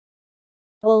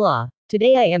Hola,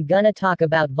 today I am gonna talk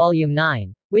about Volume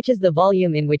 9, which is the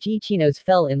volume in which Ichinos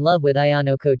fell in love with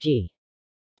Ayano Koji.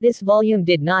 This volume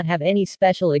did not have any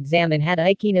special exam and had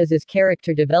Ichinos'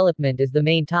 character development as the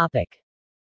main topic.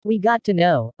 We got to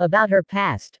know about her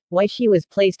past, why she was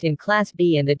placed in Class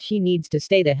B and that she needs to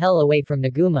stay the hell away from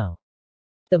Nagumo.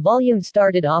 The volume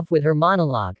started off with her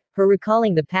monologue, her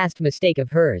recalling the past mistake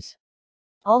of hers.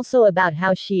 Also about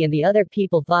how she and the other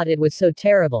people thought it was so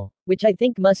terrible, which I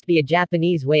think must be a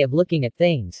Japanese way of looking at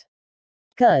things.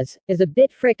 'Cause, as a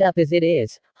bit fricked up as it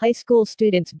is, high school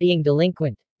students being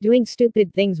delinquent, doing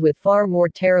stupid things with far more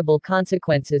terrible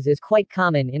consequences is quite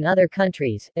common in other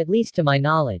countries, at least to my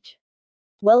knowledge.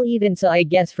 Well, even so, I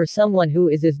guess for someone who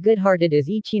is as good-hearted as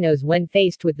Ichinos when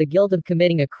faced with the guilt of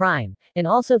committing a crime, and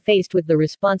also faced with the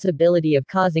responsibility of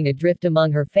causing a drift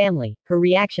among her family, her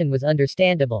reaction was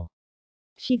understandable.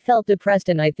 She felt depressed,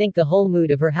 and I think the whole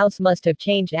mood of her house must have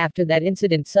changed after that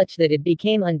incident such that it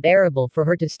became unbearable for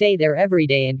her to stay there every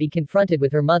day and be confronted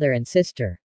with her mother and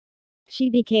sister.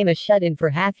 She became a shut-in for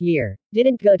half-year,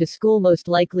 didn't go to school most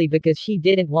likely because she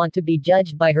didn't want to be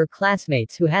judged by her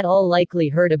classmates who had all likely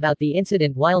heard about the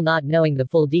incident while not knowing the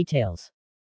full details.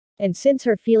 And since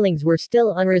her feelings were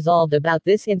still unresolved about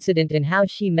this incident and how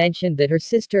she mentioned that her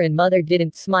sister and mother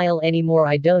didn't smile anymore,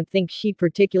 I don't think she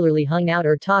particularly hung out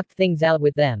or talked things out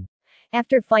with them.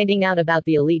 After finding out about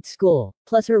the elite school,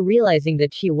 plus her realizing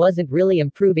that she wasn't really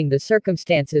improving the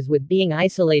circumstances with being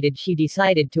isolated, she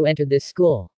decided to enter this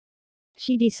school.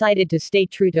 She decided to stay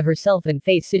true to herself and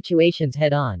face situations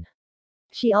head on.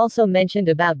 She also mentioned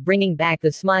about bringing back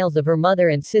the smiles of her mother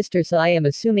and sister, so I am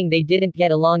assuming they didn't get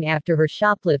along after her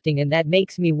shoplifting, and that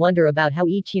makes me wonder about how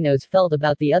Ichinos felt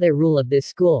about the other rule of this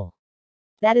school.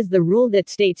 That is the rule that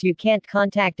states you can't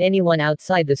contact anyone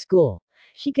outside the school.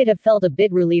 She could have felt a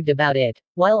bit relieved about it,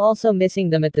 while also missing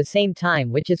them at the same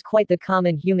time, which is quite the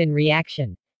common human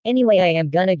reaction. Anyway, I am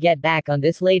gonna get back on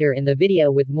this later in the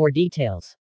video with more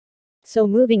details. So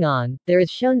moving on, there is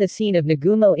shown the scene of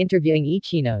Nagumo interviewing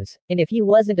Ichinos, and if he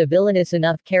wasn't a villainous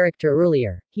enough character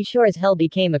earlier, he sure as hell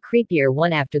became a creepier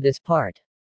one after this part.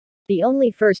 The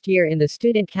only first year in the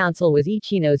student council was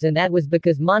Ichinos, and that was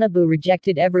because Manabu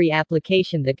rejected every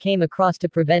application that came across to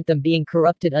prevent them being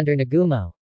corrupted under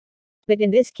Nagumo. But in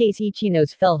this case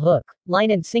Ichinos fell hook, line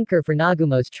and sinker for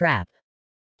Nagumo's trap.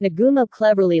 Nagumo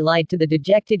cleverly lied to the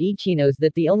dejected Ichinos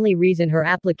that the only reason her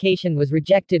application was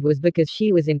rejected was because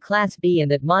she was in Class B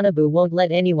and that Manabu won't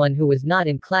let anyone who was not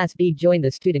in Class B join the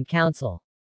student council.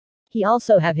 He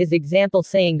also have his example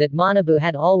saying that Manabu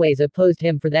had always opposed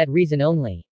him for that reason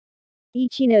only.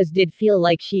 Ichinos did feel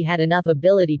like she had enough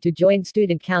ability to join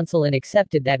student council and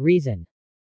accepted that reason.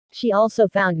 She also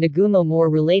found Nagumo more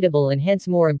relatable and hence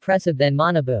more impressive than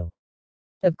Manabu.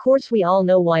 Of course, we all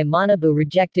know why Manabu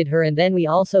rejected her, and then we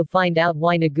also find out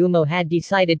why Nagumo had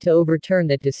decided to overturn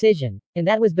that decision, and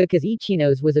that was because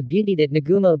Ichinos was a beauty that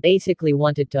Nagumo basically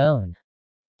wanted to own.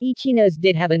 Ichinos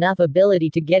did have enough ability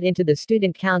to get into the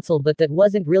student council, but that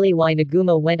wasn't really why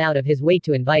Nagumo went out of his way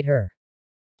to invite her.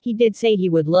 He did say he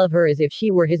would love her as if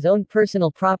she were his own personal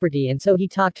property, and so he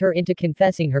talked her into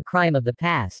confessing her crime of the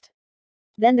past.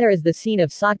 Then there is the scene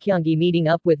of Sakyongi meeting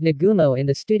up with Nagumo in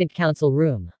the student council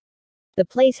room. The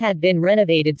place had been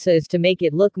renovated so as to make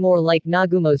it look more like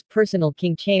Nagumo's personal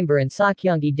king chamber, and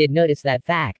Sakyongi did notice that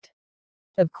fact.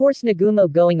 Of course, Nagumo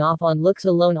going off on looks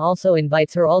alone also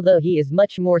invites her, although he is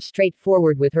much more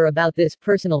straightforward with her about this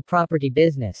personal property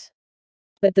business.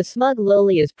 But the smug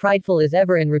loli is prideful as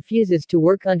ever and refuses to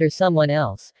work under someone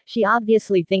else. She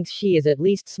obviously thinks she is at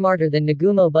least smarter than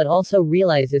Nagumo, but also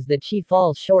realizes that she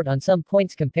falls short on some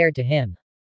points compared to him.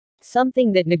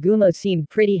 Something that Nagumo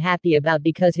seemed pretty happy about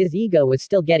because his ego was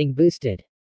still getting boosted.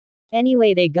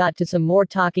 Anyway, they got to some more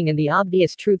talking and the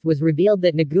obvious truth was revealed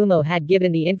that Nagumo had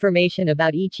given the information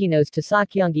about Ichinos to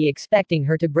Sakyongi expecting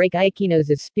her to break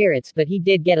Ichinos' spirits, but he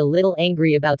did get a little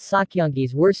angry about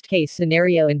Sakyongi's worst case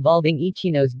scenario involving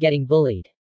Ichinos getting bullied.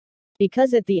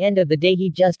 Because at the end of the day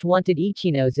he just wanted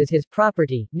Ichinos as his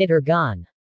property, knit or gone.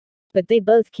 But they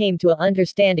both came to an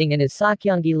understanding, and as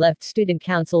Sakyongi left student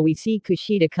council we see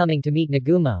Kushida coming to meet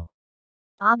Nagumo.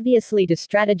 Obviously to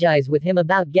strategize with him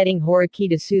about getting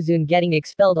Horikita Suzune getting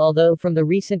expelled, although from the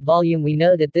recent volume we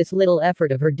know that this little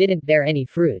effort of her didn't bear any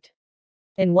fruit.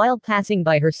 And while passing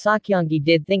by her, Sakyongi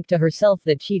did think to herself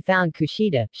that she found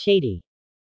Kushida shady.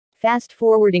 Fast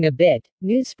forwarding a bit,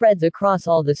 news spreads across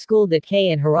all the school that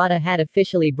Kei and Hirata had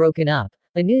officially broken up.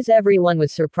 A news everyone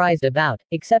was surprised about,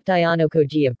 except Ayano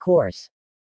Koji of course.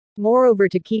 Moreover,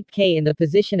 to keep Kei in the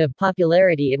position of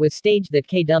popularity, it was staged that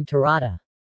Kei dumped Hirata.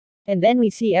 And then we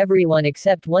see everyone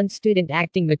except one student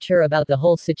acting mature about the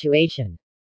whole situation.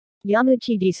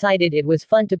 Yamuchi decided it was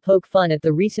fun to poke fun at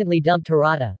the recently dumped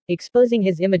Hirata, exposing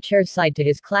his immature side to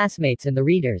his classmates and the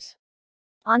readers.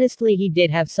 Honestly, he did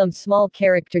have some small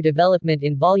character development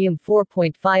in volume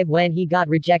 4.5 when he got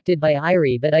rejected by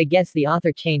Irie, but I guess the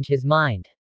author changed his mind.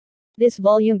 This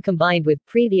volume combined with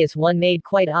previous one made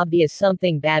quite obvious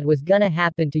something bad was gonna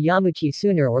happen to Yamuchi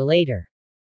sooner or later.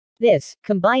 This,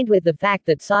 combined with the fact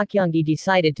that Sakyongi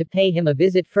decided to pay him a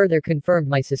visit, further confirmed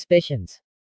my suspicions.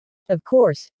 Of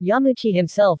course, Yamuchi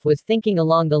himself was thinking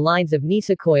along the lines of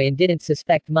Nisekoi and didn't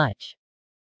suspect much.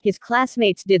 His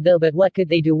classmates did though, but what could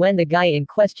they do when the guy in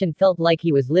question felt like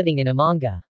he was living in a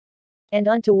manga? And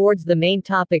on towards the main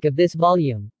topic of this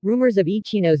volume, rumors of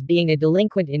Ichino's being a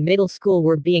delinquent in middle school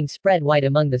were being spread wide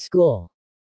among the school.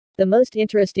 The most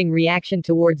interesting reaction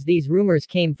towards these rumors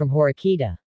came from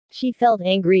Horikita. She felt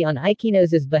angry on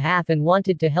Ichino's behalf and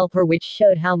wanted to help her, which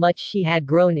showed how much she had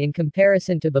grown in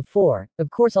comparison to before, of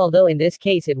course, although in this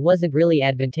case it wasn't really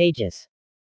advantageous.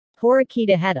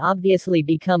 Horikita had obviously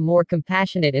become more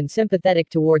compassionate and sympathetic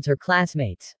towards her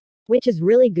classmates. Which is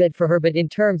really good for her, but in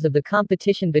terms of the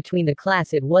competition between the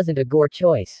class it wasn't a gore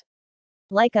choice.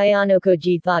 Like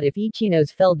Ayanokoji thought if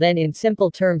Ichino's fell, then in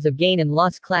simple terms of gain and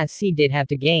loss class C did have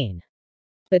to gain.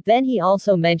 But then he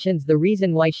also mentions the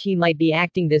reason why she might be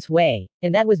acting this way,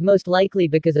 and that was most likely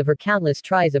because of her countless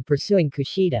tries of pursuing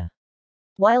Kushida.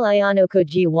 While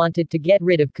Ayanokoji wanted to get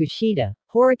rid of Kushida,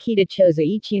 Horikita chose a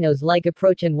Ichino's like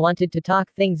approach and wanted to talk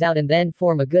things out and then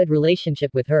form a good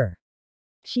relationship with her.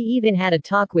 She even had a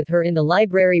talk with her in the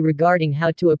library regarding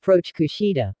how to approach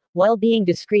Kushida, while being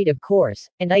discreet of course,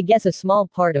 and I guess a small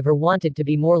part of her wanted to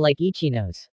be more like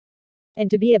Ichino's.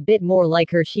 And to be a bit more like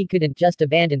her, she couldn't just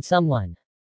abandon someone.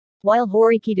 While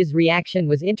Horikita's reaction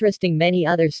was interesting, many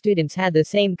other students had the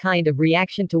same kind of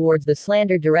reaction towards the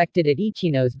slander directed at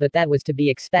Ichino's, but that was to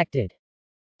be expected.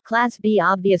 Class B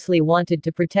obviously wanted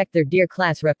to protect their dear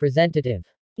class representative.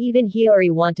 Even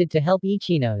Hiyori wanted to help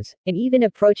Ichino's, and even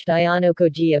approached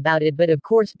Ayanokoji about it, but of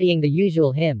course, being the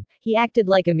usual him, he acted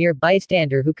like a mere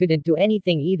bystander who couldn't do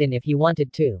anything even if he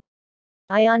wanted to.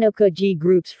 Ayanokoji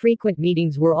group's frequent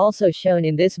meetings were also shown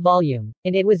in this volume,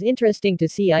 and it was interesting to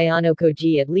see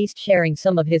Ayanokoji at least sharing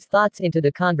some of his thoughts into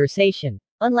the conversation,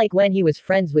 unlike when he was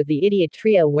friends with the idiot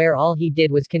trio where all he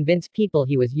did was convince people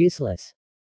he was useless.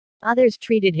 Others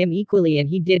treated him equally and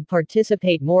he did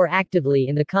participate more actively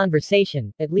in the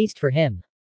conversation, at least for him.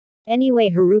 Anyway,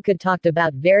 Haruka talked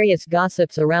about various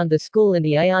gossips around the school and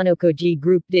the Ayanokoji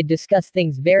group did discuss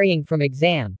things varying from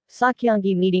exam,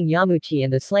 Sakyongi meeting Yamuchi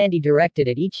and the slandy directed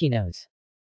at Ichino's.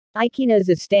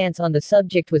 Ichino's stance on the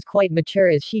subject was quite mature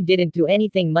as she didn't do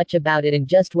anything much about it and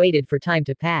just waited for time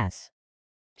to pass.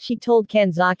 She told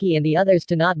Kanzaki and the others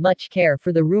to not much care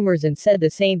for the rumors and said the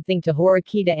same thing to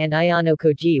Horikita and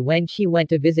Ayanokoji when she went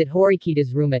to visit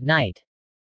Horikita's room at night.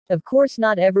 Of course,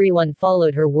 not everyone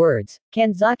followed her words.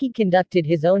 Kanzaki conducted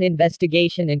his own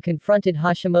investigation and confronted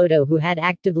Hashimoto, who had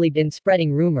actively been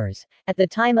spreading rumors. At the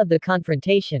time of the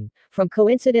confrontation, from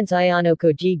coincidence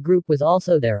Ayanokoji group was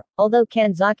also there, although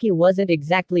Kanzaki wasn't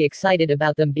exactly excited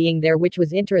about them being there, which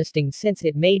was interesting since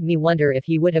it made me wonder if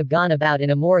he would have gone about in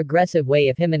a more aggressive way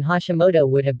if him and Hashimoto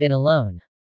would have been alone.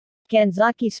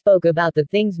 Kanzaki spoke about the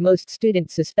things most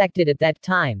students suspected at that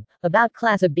time, about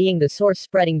class A being the source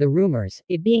spreading the rumors,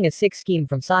 it being a sick scheme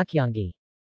from Sakyongi.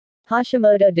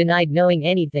 Hashimoto denied knowing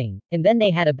anything, and then they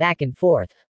had a back and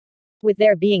forth. With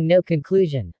there being no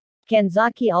conclusion.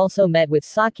 Kanzaki also met with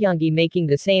Sakyongi making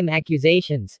the same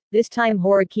accusations, this time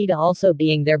Horikita also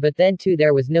being there, but then too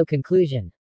there was no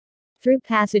conclusion. Through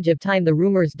passage of time the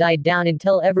rumors died down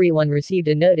until everyone received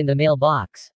a note in the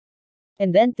mailbox.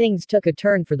 And then things took a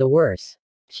turn for the worse.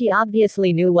 She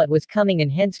obviously knew what was coming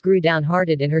and hence grew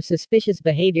downhearted, and her suspicious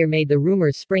behavior made the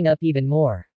rumors spring up even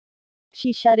more.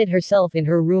 She shutted herself in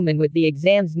her room, and with the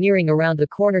exams nearing around the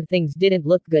corner things didn't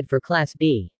look good for Class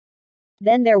B.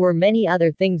 Then there were many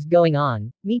other things going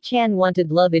on. Mi-chan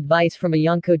wanted love advice from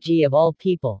Ayanokoji of all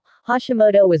people.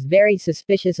 Hashimoto was very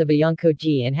suspicious of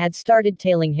Ayanokoji and had started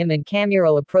tailing him, and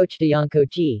Kamuro approached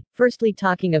Ayanokoji, firstly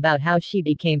talking about how she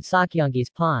became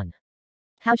Sakyongi's pawn.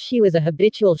 How she was a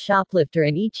habitual shoplifter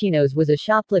and Ichino's was a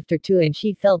shoplifter too, and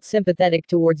she felt sympathetic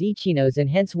towards Ichino's and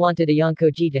hence wanted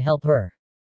Ayanokoji to help her.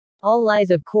 All lies,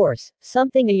 of course,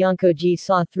 something Ayanokoji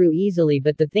saw through easily,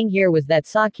 but the thing here was that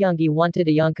Sakyongi wanted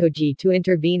Ayanokoji to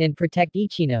intervene and protect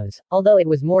Ichino's, although it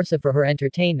was more so for her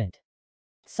entertainment.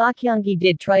 Sakyongi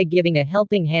did try giving a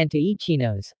helping hand to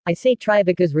Ichino's. I say try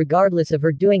because regardless of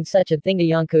her doing such a thing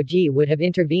Ayanokoji would have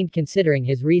intervened considering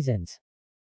his reasons.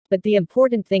 But the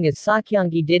important thing is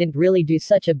Sakyongi didn't really do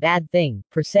such a bad thing,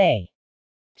 per se.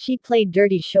 She played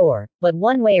dirty sure, but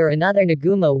one way or another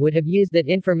Nagumo would have used that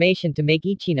information to make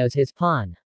Ichinos his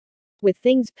pawn. With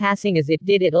things passing as it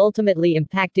did, it ultimately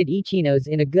impacted Ichinos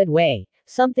in a good way,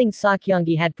 something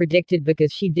Sakyongi had predicted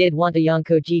because she did want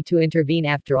Ayonkoji to intervene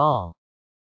after all.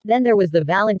 Then there was the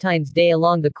Valentine's Day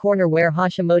along the corner where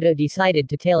Hashimoto decided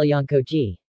to tail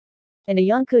Ayonkoji. And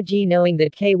Ayonkoji, knowing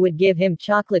that Kei would give him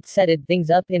chocolate, set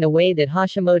things up in a way that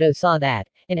Hashimoto saw that,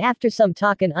 and after some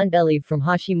talk and unbelief from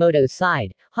Hashimoto's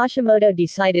side, Hashimoto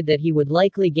decided that he would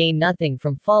likely gain nothing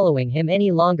from following him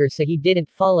any longer, so he didn't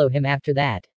follow him after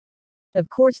that. Of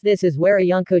course, this is where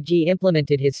Ayonkoji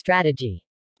implemented his strategy.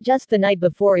 Just the night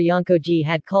before, Ayonkoji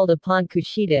had called upon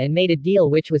Kushida and made a deal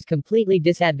which was completely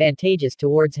disadvantageous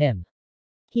towards him.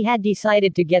 He had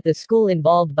decided to get the school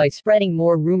involved by spreading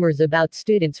more rumors about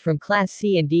students from Class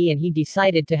C and D, and he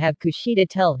decided to have Kushida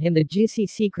tell him the juicy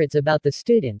secrets about the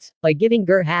students, by giving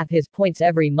Gur half his points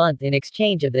every month in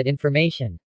exchange of that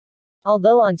information.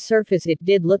 Although on surface it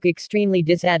did look extremely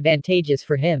disadvantageous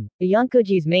for him,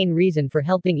 Ayonkoji's main reason for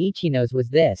helping Ichinos was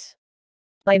this.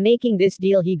 By making this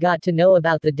deal, he got to know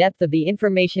about the depth of the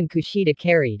information Kushida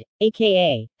carried,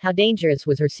 aka, how dangerous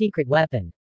was her secret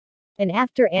weapon. And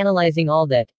after analyzing all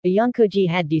that, Ayonkoji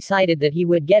had decided that he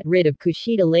would get rid of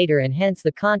Kushida later, and hence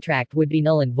the contract would be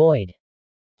null and void,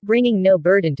 bringing no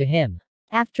burden to him.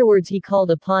 Afterwards he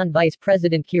called upon Vice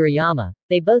President Kiriyama.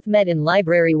 They both met in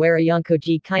library where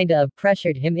Ayonkoji kinda of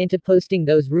pressured him into posting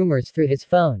those rumors through his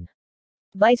phone.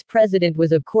 Vice President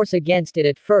was of course against it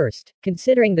at first,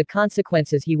 considering the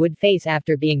consequences he would face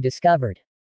after being discovered.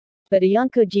 But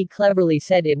Ayonkoji cleverly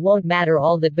said it won't matter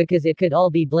all that because it could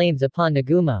all be blames upon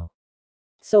Nagumo.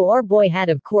 So our boy had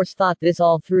of course thought this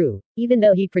all through, even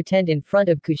though he pretended in front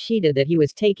of Kushida that he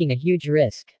was taking a huge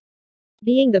risk.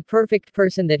 Being the perfect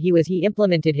person that he was, he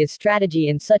implemented his strategy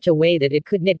in such a way that it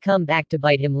couldn't come back to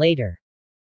bite him later.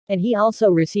 And he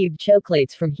also received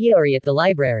chocolates from Hiyori at the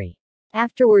library.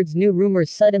 Afterwards, new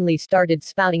rumors suddenly started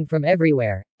spouting from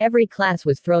everywhere. Every class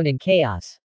was thrown in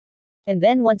chaos. And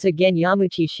then once again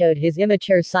Yamuchi showed his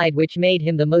immature side, which made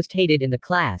him the most hated in the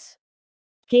class.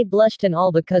 Kei blushed, and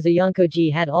all because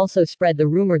Ayonkoji had also spread the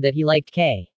rumor that he liked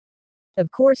Kei.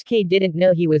 Of course Kei didn't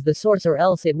know he was the source, or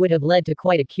else it would have led to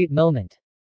quite a cute moment.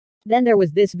 Then there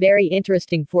was this very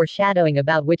interesting foreshadowing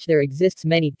about which there exists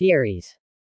many theories.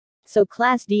 So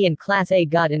Class D and Class A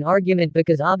got an argument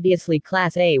because obviously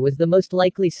Class A was the most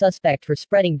likely suspect for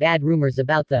spreading bad rumors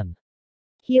about them.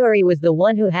 Hiyori was the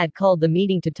one who had called the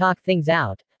meeting to talk things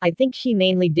out. I think she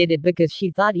mainly did it because she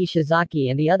thought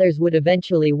Ishizaki and the others would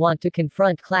eventually want to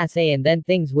confront Class A, and then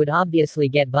things would obviously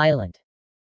get violent.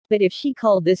 But if she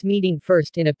called this meeting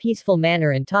first in a peaceful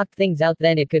manner and talked things out,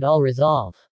 then it could all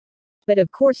resolve. But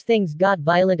of course things got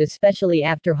violent, especially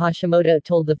after Hashimoto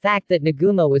told the fact that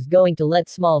Nagumo was going to let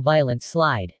small violence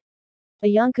slide. A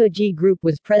Ayonkoji group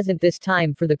was present this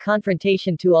time for the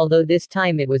confrontation too, although this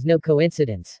time it was no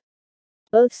coincidence.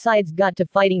 Both sides got to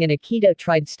fighting and Akito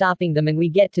tried stopping them, and we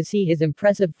get to see his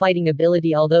impressive fighting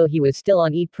ability, although he was still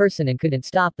on E-person and couldn't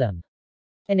stop them.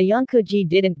 And Ayonkoji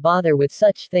didn't bother with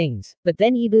such things, but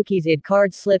then Ibuki's ID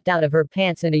card slipped out of her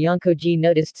pants and Ayonkoji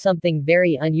noticed something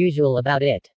very unusual about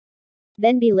it.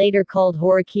 Then B later called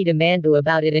Horikita Manbu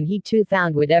about it, and he too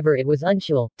found whatever it was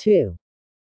unusual, too.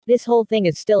 This whole thing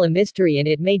is still a mystery, and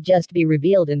it may just be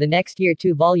revealed in the next year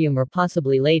 2 volume or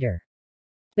possibly later.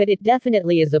 But it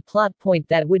definitely is a plot point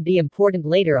that would be important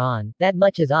later on, that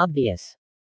much is obvious.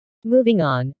 Moving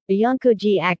on,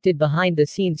 Ayonkoji acted behind the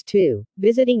scenes too,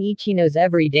 visiting Ichinos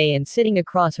every day and sitting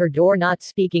across her door, not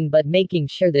speaking but making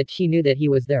sure that she knew that he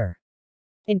was there.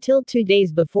 Until 2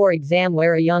 days before exam,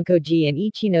 where Ayonkoji and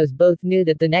Ichinos both knew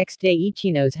that the next day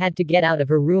Ichinos had to get out of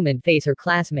her room and face her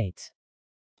classmates.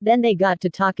 Then they got to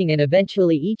talking and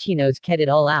eventually Ichinos cut it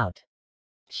all out.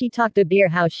 She talked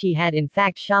about how she had in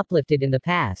fact shoplifted in the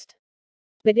past.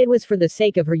 But it was for the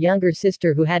sake of her younger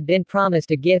sister, who had been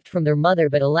promised a gift from their mother,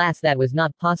 but alas, that was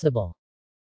not possible.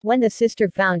 When the sister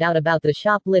found out about the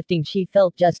shoplifting, she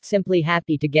felt just simply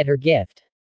happy to get her gift.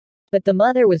 But the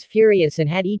mother was furious and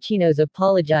had Ichinos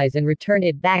apologize and return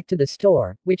it back to the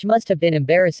store, which must have been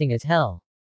embarrassing as hell.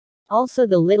 Also,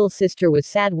 the little sister was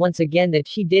sad once again that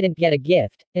she didn't get a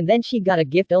gift, and then she got a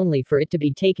gift only for it to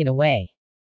be taken away.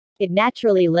 It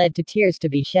naturally led to tears to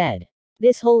be shed.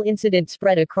 This whole incident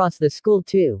spread across the school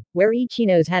too, where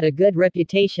Ichinos had a good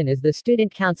reputation as the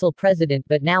student council president,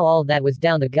 but now all that was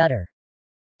down the gutter.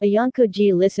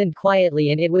 Ayonkoji listened quietly,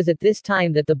 and it was at this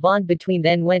time that the bond between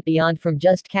them went beyond from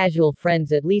just casual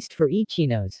friends, at least for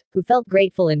Ichinos, who felt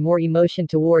grateful and more emotion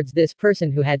towards this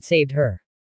person who had saved her.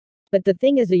 But the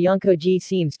thing is Ayonkoji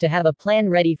seems to have a plan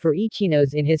ready for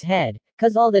Ichino's in his head,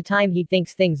 cause all the time he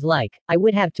thinks things like, I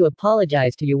would have to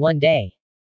apologize to you one day.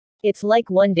 It's like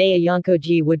one day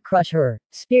Ayonkoji would crush her,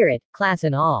 spirit, class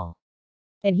and all.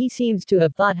 And he seems to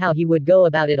have thought how he would go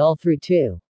about it all through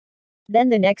too. Then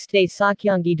the next day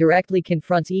Sakyongi directly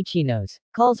confronts Ichino's,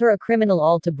 calls her a criminal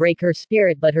all to break her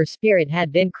spirit, but her spirit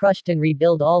had been crushed and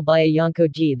rebuilt all by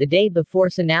Ayonkoji the day before,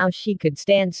 so now she could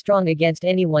stand strong against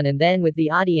anyone. And then with the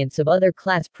audience of other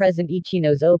class present,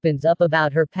 Ichino's opens up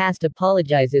about her past,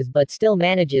 apologizes but still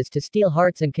manages to steal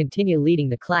hearts and continue leading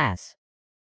the class.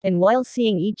 And while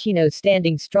seeing Ichino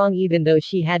standing strong even though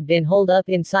she had been holed up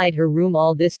inside her room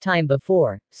all this time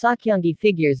before, Sakyongi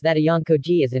figures that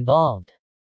Ayonkoji is involved.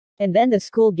 And then the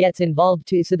school gets involved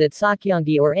too, so that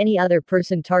Sakyongi or any other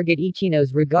person target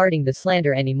Ichino's regarding the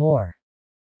slander anymore.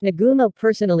 Nagumo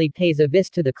personally pays a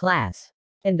visit to the class.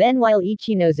 And then while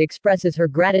Ichino's expresses her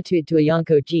gratitude to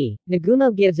Ayonkoji,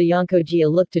 Nagumo gives Ayonkoji a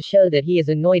look to show that he is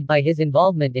annoyed by his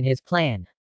involvement in his plan.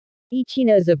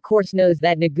 Ichino's of course knows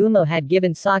that Nagumo had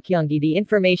given Sakyongi the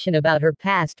information about her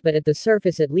past, but at the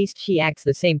surface at least she acts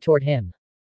the same toward him.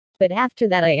 But after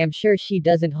that I am sure she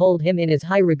doesn't hold him in as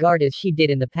high regard as she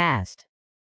did in the past.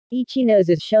 Ichino's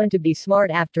is shown to be smart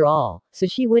after all, so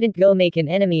she wouldn't go make an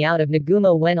enemy out of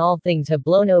Nagumo when all things have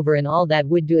blown over, and all that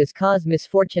would do is cause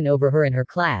misfortune over her and her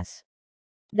class.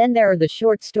 Then there are the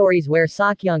short stories where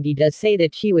Sakyongi does say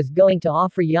that she was going to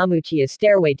offer Yamuchi a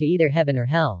stairway to either heaven or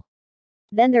hell.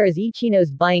 Then there is Ichino's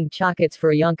buying chocolates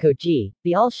for Ayonkoji.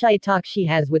 The all-shy talk she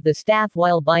has with the staff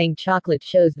while buying chocolate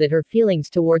shows that her feelings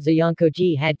towards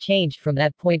Ayonkoji had changed from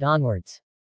that point onwards.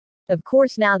 Of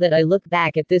course, now that I look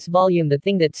back at this volume, the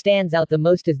thing that stands out the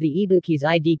most is the Ibuki's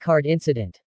ID card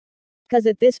incident. Cause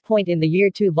at this point in the year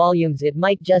 2 volumes it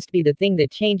might just be the thing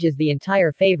that changes the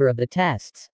entire favor of the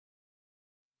tests.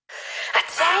 I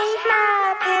take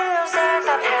my pills and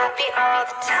I'm happy all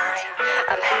the time.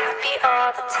 I'm happy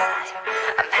all the time.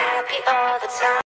 I'm happy.